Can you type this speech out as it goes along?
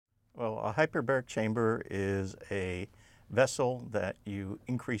Well, a hyperbaric chamber is a vessel that you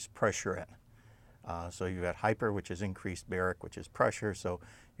increase pressure in. So you got hyper, which is increased, baric, which is pressure. So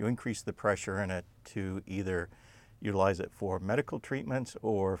you increase the pressure in it to either utilize it for medical treatments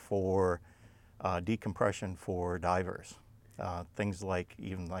or for decompression for divers. Things like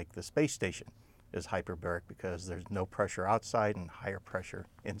even like the space station is hyperbaric because there's no pressure outside and higher pressure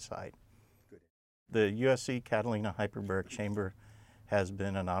inside. The USC Catalina Hyperbaric Chamber has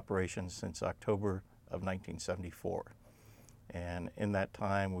been in operation since October of 1974. And in that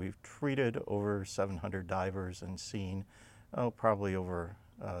time, we've treated over 700 divers and seen, probably over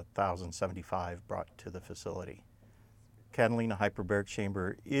 1,075 brought to the facility. Catalina Hyperbaric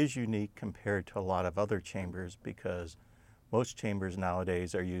Chamber is unique compared to a lot of other chambers because most chambers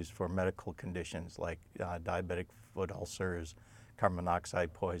nowadays are used for medical conditions like diabetic foot ulcers, carbon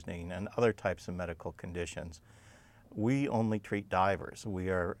monoxide poisoning, and other types of medical conditions. We only treat divers. We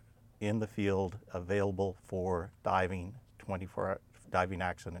are in the field available for diving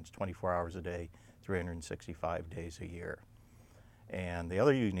accidents 24 hours a day, 365 days a year. And the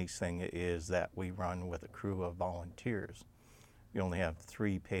other unique thing is that we run with a crew of volunteers. We only have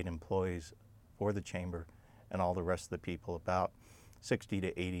 3 paid employees for the chamber, and all the rest of the people, about 60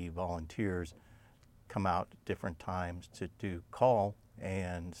 to 80 volunteers, come out at different times to do call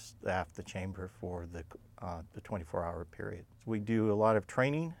and staff the chamber for the 24-hour period. We do a lot of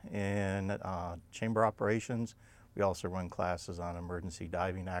training in chamber operations. We also run classes on emergency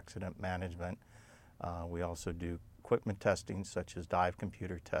diving accident management. We also do equipment testing such as dive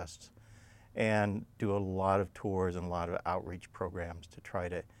computer tests, and do a lot of tours and a lot of outreach programs to try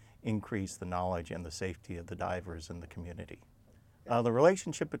to increase the knowledge and the safety of the divers in the community. The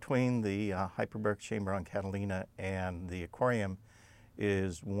relationship between the hyperbaric chamber on Catalina and the aquarium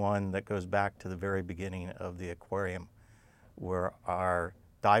is one that goes back to the very beginning of the aquarium, where our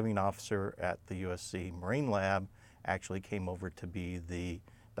diving officer at the USC Marine Lab actually came over to be the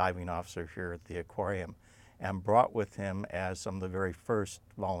diving officer here at the aquarium, and brought with him, as some of the very first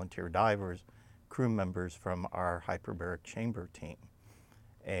volunteer divers, crew members from our hyperbaric chamber team.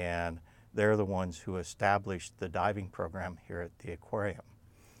 And they're the ones who established the diving program here at the aquarium.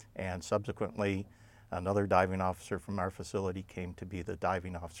 And subsequently, another diving officer from our facility came to be the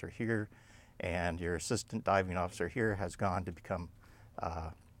diving officer here, and your assistant diving officer here has gone to become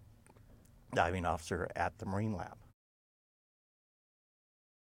diving officer at the Marine Lab.